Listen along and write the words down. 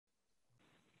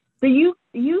The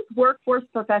Youth Workforce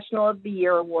Professional of the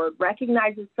Year Award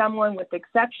recognizes someone with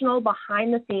exceptional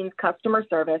behind-the-scenes customer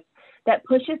service that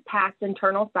pushes past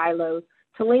internal silos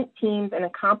to link teams and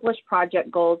accomplish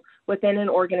project goals within an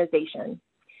organization.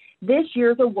 This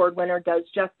year's award winner does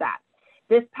just that.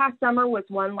 This past summer was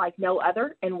one like no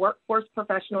other, and workforce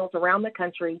professionals around the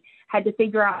country had to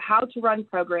figure out how to run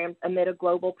programs amid a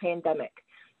global pandemic.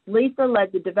 Lisa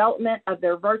led the development of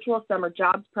their virtual summer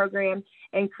jobs program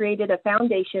and created a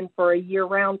foundation for a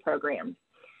year-round program.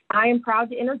 I am proud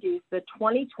to introduce the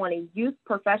 2020 Youth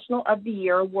Professional of the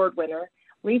Year Award winner,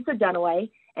 Lisa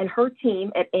Dunaway, and her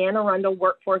team at Arundel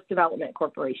Workforce Development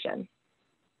Corporation.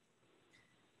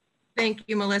 Thank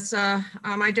you, Melissa.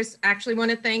 I just actually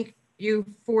want to thank you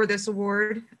for this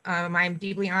award. I'm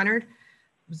deeply honored.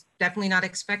 It was definitely not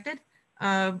expected.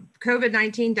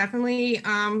 COVID-19 definitely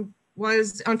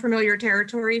was unfamiliar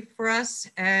territory for us,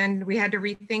 and we had to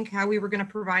rethink how we were going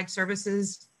to provide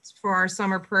services for our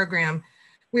summer program.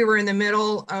 We were in the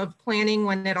middle of planning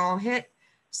when it all hit,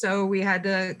 so we had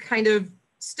to kind of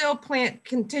still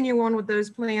continue on with those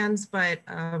plans, but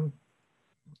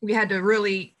we had to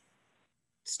really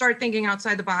start thinking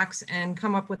outside the box and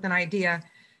come up with an idea.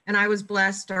 And I was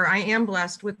blessed, or I am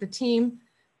blessed, with the team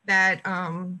that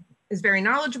is very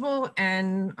knowledgeable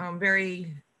and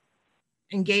very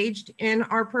engaged in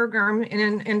our program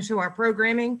and into our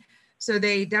programming. So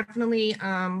they definitely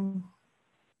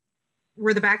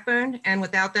were the backbone, and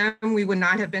without them, we would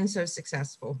not have been so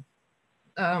successful.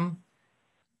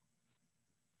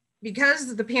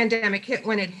 Because the pandemic hit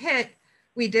when it hit,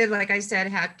 we did, like I said,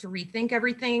 had to rethink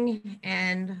everything.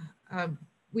 And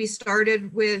we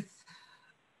started with,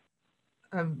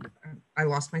 I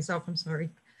lost myself, I'm sorry.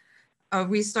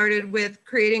 We started with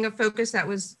creating a program that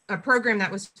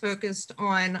was focused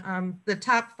on the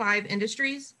top 5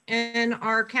 industries in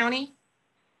our county.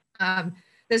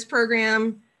 This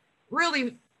program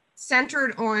really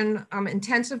centered on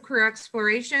intensive career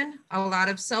exploration, a lot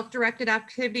of self-directed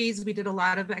activities. We did a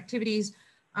lot of activities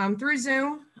through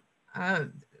Zoom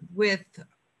with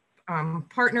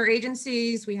partner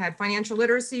agencies. We had financial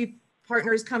literacy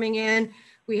partners coming in.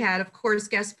 We had, of course,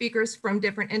 guest speakers from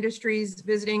different industries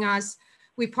visiting us.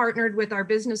 We partnered with our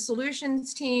business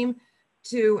solutions team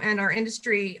and our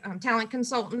industry talent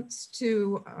consultants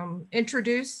to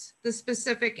introduce the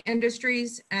specific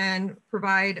industries and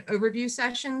provide overview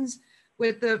sessions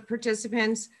with the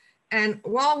participants. And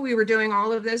while we were doing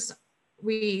all of this,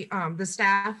 the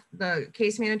staff, the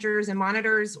case managers and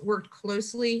monitors worked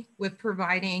closely with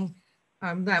providing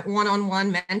that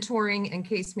one-on-one mentoring and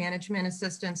case management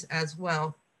assistance as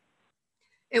well.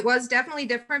 It was definitely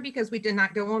different because we did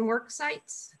not go on work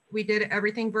sites. We did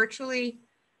everything virtually,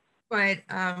 but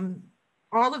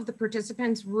all of the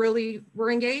participants really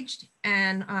were engaged,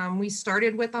 and we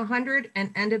started with 100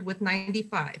 and ended with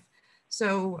 95.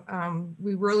 So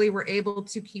we really were able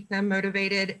to keep them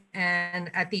motivated. And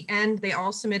at the end, they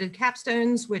all submitted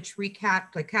capstones, which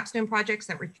recapped, like capstone projects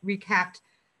that recapped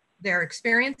their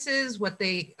experiences, what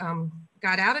they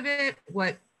got out of it,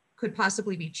 what could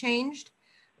possibly be changed.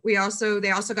 They also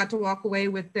got to walk away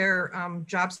with their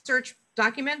job search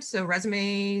documents, so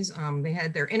resumes. They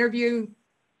had their interview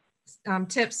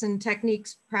tips and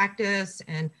techniques practice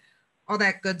and all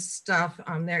that good stuff.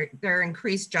 Their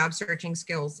increased job searching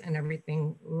skills and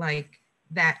everything like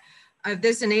that.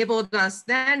 This enabled us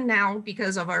then, now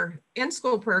because of our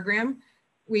in-school program,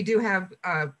 we do have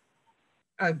a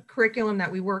curriculum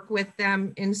that we work with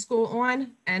them in school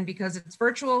on, and because it's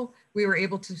virtual, we were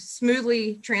able to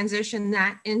smoothly transition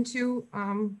that into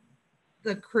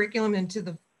the curriculum, into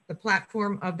the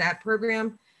platform of that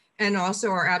program, and also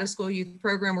our out-of-school youth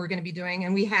program we're going to be doing,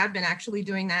 and we have been actually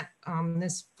doing that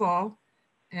this fall,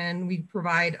 and we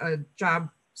provide a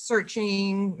job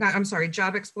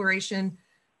exploration,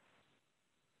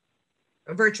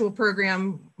 a virtual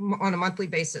program on a monthly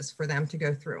basis for them to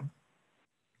go through.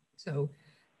 So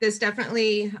this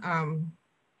definitely,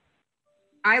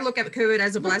 I look at COVID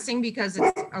as a blessing because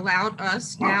it's allowed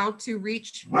us now to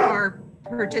reach our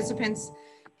participants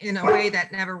in a way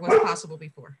that never was possible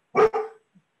before.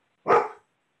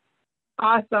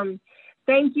 Awesome.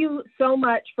 Thank you so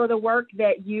much for the work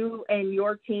that you and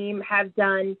your team have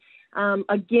done.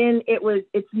 Again,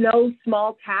 it's no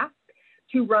small task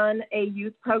to run a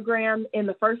youth program in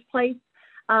the first place,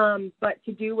 but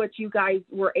to do what you guys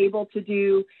were able to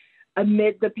do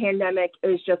amid the pandemic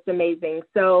is just amazing.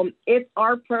 So it's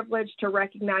our privilege to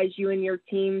recognize you and your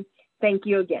team. Thank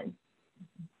you again.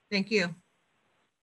 Thank you.